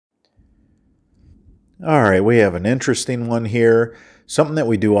All right, we have an interesting one here, something that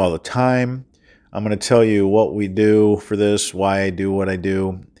we do all the time. I'm going to tell you what we do for this, why I do what I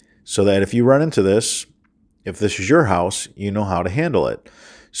do, so that if you run into this, if this is your house, you know how to handle it.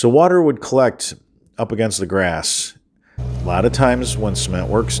 So water would collect up against the grass. A lot of times when cement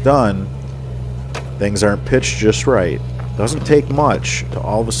work's done, things aren't pitched just right. It doesn't take much to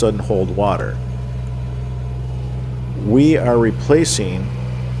all of a sudden hold water. We are replacing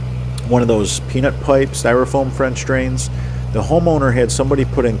one of those peanut pipe styrofoam French drains. The homeowner had somebody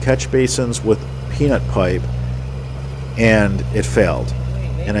put in catch basins with peanut pipe and it failed.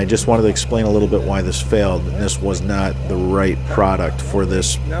 And I just wanted to explain a little bit why this failed. This was not the right product for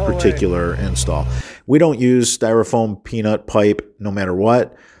this particular install. We don't use styrofoam peanut pipe no matter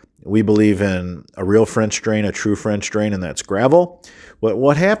what. We believe in a real French drain, a true French drain, and that's gravel. But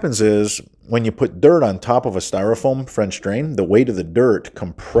what happens is when you put dirt on top of a styrofoam French drain, the weight of the dirt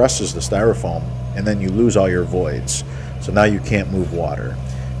compresses the styrofoam and then you lose all your voids. So now you can't move water.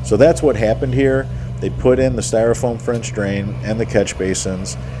 So that's what happened here. They put in the styrofoam French drain and the catch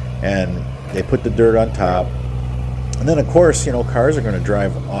basins and they put the dirt on top. And then of course, you know, cars are going to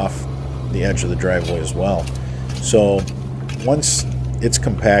drive off the edge of the driveway as well. So once it's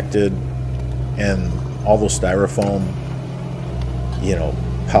compacted and all those styrofoam, you know,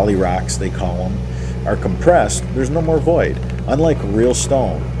 poly rocks they call them, are compressed, there's no more void. Unlike real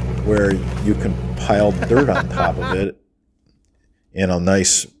stone, where you can pile dirt on top of it in a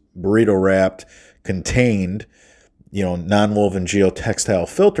nice burrito wrapped, contained, you know, non-woven geotextile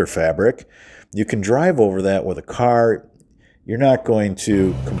filter fabric, you can drive over that with a car. You're not going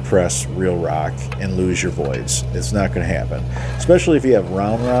to compress real rock and lose your voids. It's not going to happen, especially if you have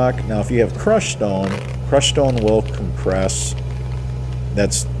round rock. Now, if you have crushed stone will compress.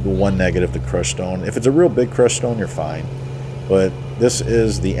 That's the one negative to crushed stone. If it's a real big crushed stone, you're fine. But this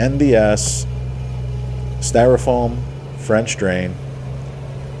is the NDS styrofoam French drain.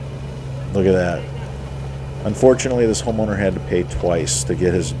 Look at that. Unfortunately, this homeowner had to pay twice to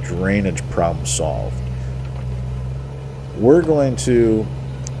get his drainage problem solved. We're going to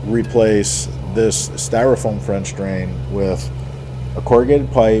replace this styrofoam French drain with a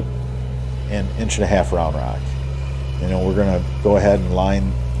corrugated pipe and 1.5 inch round rock. You know, we're going to go ahead and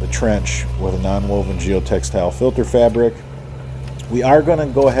line the trench with a non-woven geotextile filter fabric. We are going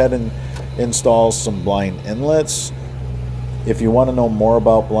to go ahead and install some blind inlets. If you want to know more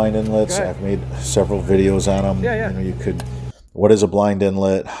about blind inlets, I've made several videos on them. You know, you could, what is a blind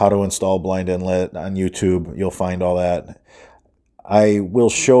inlet, how to install blind inlet on YouTube. You'll find all that. I will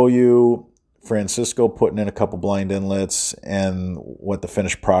show you Francisco putting in a couple blind inlets and what the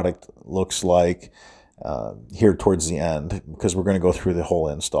finished product looks like here towards the end, because we're going to go through the whole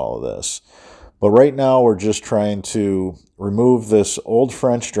install of this. But right now we're just trying to remove this old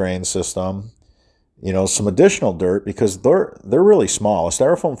French drain system, you know, some additional dirt, because they're really small. A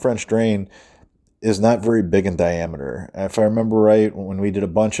styrofoam French drain is not very big in diameter. If I remember right, when we did a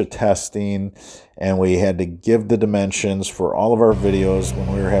bunch of testing and we had to give the dimensions for all of our videos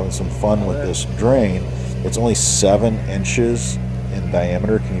when we were having some fun with this drain, it's only 7 inches in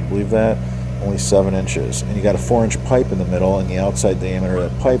diameter. Can you believe that? Only 7 inches. And you got a 4-inch pipe in the middle, and the outside diameter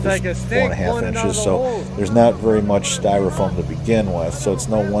of that pipe is 4.5 inches. So there's not very much styrofoam to begin with. So it's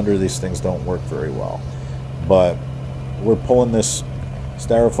no wonder these things don't work very well. But we're pulling this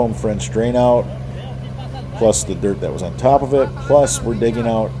styrofoam French drain out, plus the dirt that was on top of it, plus we're digging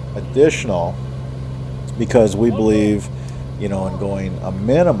out additional, because we believe, you know, in going a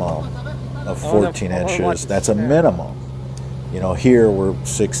minimum of 14 inches, that's a minimum. You know, here we're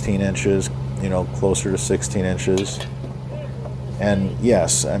 16 inches, you know, closer to 16 inches. And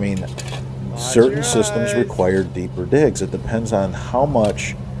yes, I mean, certain systems require deeper digs. It depends on how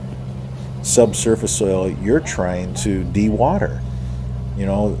much subsurface soil you're trying to de-water. You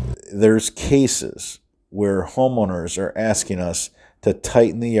know, there's cases where homeowners are asking us to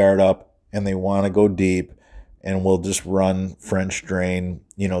tighten the yard up and they want to go deep, and we'll just run French drain,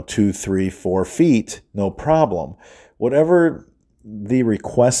 you know, 2, 3, 4 feet, no problem. Whatever the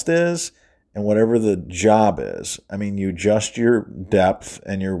request is and whatever the job is, I mean, you adjust your depth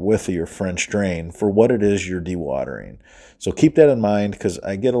and your width of your French drain for what it is you're dewatering. So keep that in mind, because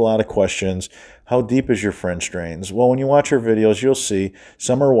I get a lot of questions. How deep is your French drains? Well, when you watch our videos, you'll see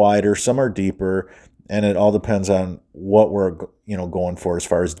some are wider, some are deeper, and it all depends on what we're, you know, going for as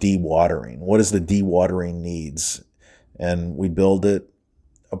far as dewatering. What is the dewatering needs? And we build it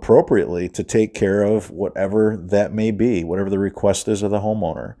appropriately to take care of whatever that may be, whatever the request is of the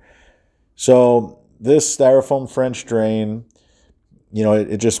homeowner. So this styrofoam French drain, you know,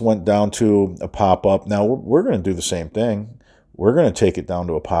 it just went down to a pop-up. Now we're going to do the same thing. we're going to take it down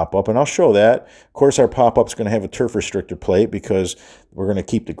to a pop-up, and I'll show that. Of course, our pop-up's going to have a turf restrictor plate because we're going to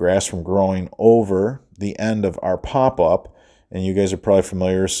keep the grass from growing over the end of our pop-up. And you guys are probably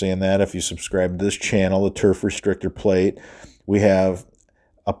familiar with seeing that if you subscribe to this channel, the turf restrictor plate. We have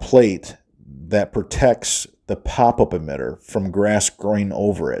a plate that protects the pop-up emitter from grass growing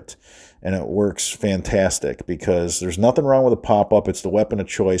over it. And it works fantastic because there's nothing wrong with a pop-up. It's the weapon of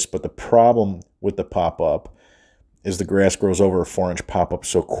choice. But the problem with the pop-up is the grass grows over a 4-inch pop-up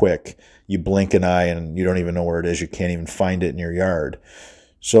so quick. You blink an eye and you don't even know where it is. You can't even find it in your yard.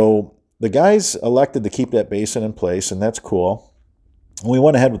 So the guys elected to keep that basin in place, and that's cool. We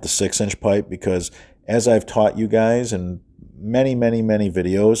went ahead with the 6-inch pipe because, as I've taught you guys in many, many, many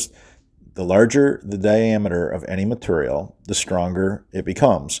videos, the larger the diameter of any material, the stronger it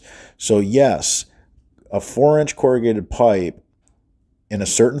becomes. So yes, a 4-inch corrugated pipe in a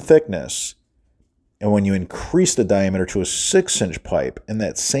certain thickness, and when you increase the diameter to a 6-inch pipe in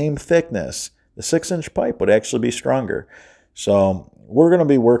that same thickness, the 6-inch pipe would actually be stronger. So we're going to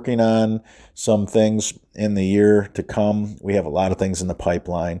be working on some things in the year to come. We have a lot of things in the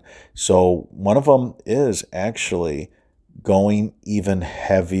pipeline. So one of them is actually going even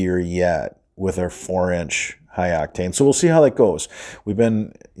heavier yet with our 4-inch high octane. So we'll see how that goes. We've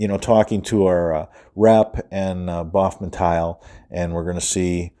been, talking to our rep and Boffman Tile, and we're going to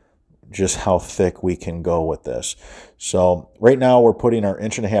see just how thick we can go with this. So right now we're putting our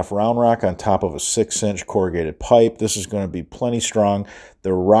 1.5-inch round rock on top of a 6-inch corrugated pipe. This is going to be plenty strong.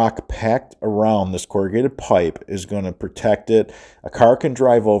 The rock packed around this corrugated pipe is going to protect it. A car can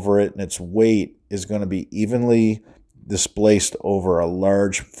drive over it, and its weight is going to be evenly displaced over a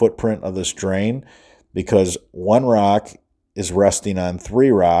large footprint of this drain because one rock is resting on 3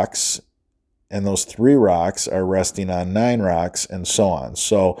 rocks, and those 3 rocks are resting on 9 rocks, and so on.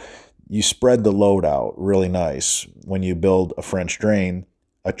 So you spread the load out really nice when you build a French drain,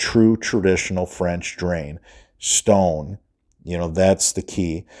 a true traditional French drain. Stone, that's the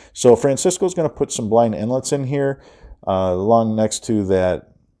key. So Francisco's going to put some blind inlets in here along next to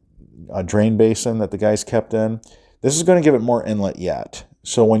that drain basin that the guys kept in. This is going to give it more inlet yet.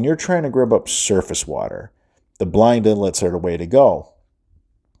 So when you're trying to grab up surface water, the blind inlets are the way to go.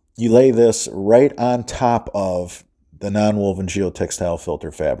 You lay this right on top of the non-woven geotextile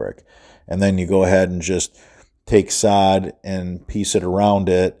filter fabric. And then you go ahead and just take sod and piece it around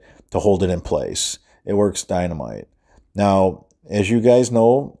it to hold it in place. It works dynamite. Now, as you guys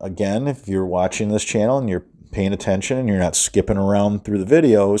know, again, if you're watching this channel and you're paying attention and you're not skipping around through the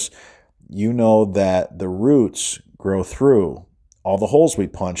videos, you know that the roots grow through all the holes we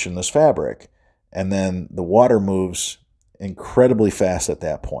punch in this fabric. And then the water moves incredibly fast at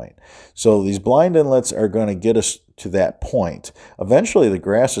that point. So these blind inlets are going to get us to that point. Eventually the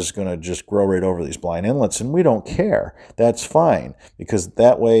grass is going to just grow right over these blind inlets, and we don't care. That's fine, because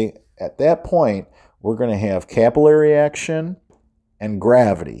that way, at that point, we're going to have capillary action and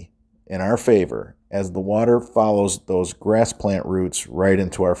gravity in our favor as the water follows those grass plant roots right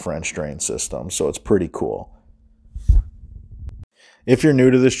into our French drain system. So it's pretty cool. If you're new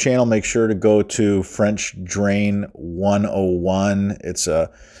to this channel, make sure to go to French Drain 101. It's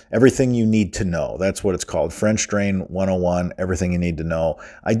everything you need to know. That's what it's called. French Drain 101, everything you need to know.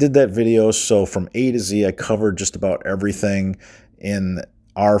 I did that video, so from A to Z, I covered just about everything in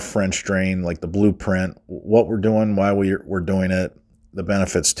our French drain, like the blueprint, what we're doing, why we're doing it, the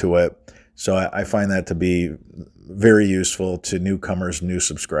benefits to it. So I find that to be very useful to newcomers, new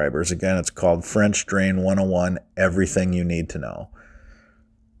subscribers. Again, it's called French Drain 101, everything you need to know.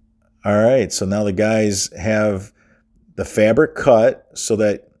 All right, so now the guys have the fabric cut so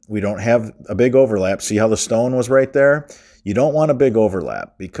that we don't have a big overlap. See how the stone was right there? You don't want a big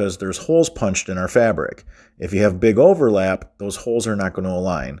overlap because there's holes punched in our fabric. If you have big overlap, those holes are not going to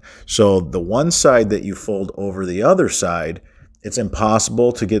align. So the one side that you fold over the other side, it's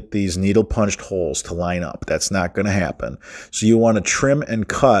impossible to get these needle punched holes to line up. That's not going to happen. So you want to trim and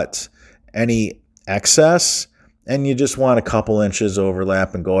cut any excess, and you just want a couple inches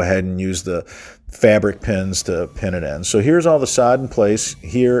overlap and go ahead and use the fabric pins to pin it in. So here's all the sod in place.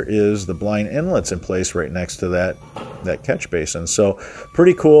 Here is the blind inlets in place right next to that catch basin. So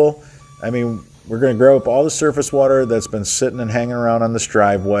pretty cool. I mean, we're going to grow up all the surface water that's been sitting and hanging around on this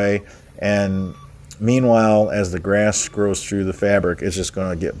driveway, and meanwhile, as the grass grows through the fabric, it's just going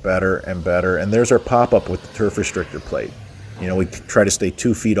to get better and better. And there's our pop-up with the turf restrictor plate. We try to stay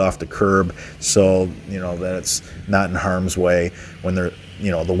 2 feet off the curb so, that it's not in harm's way. When the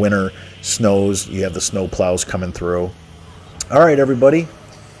winter snows, you have the snow plows coming through. All right, everybody.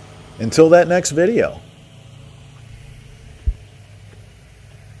 Until that next video.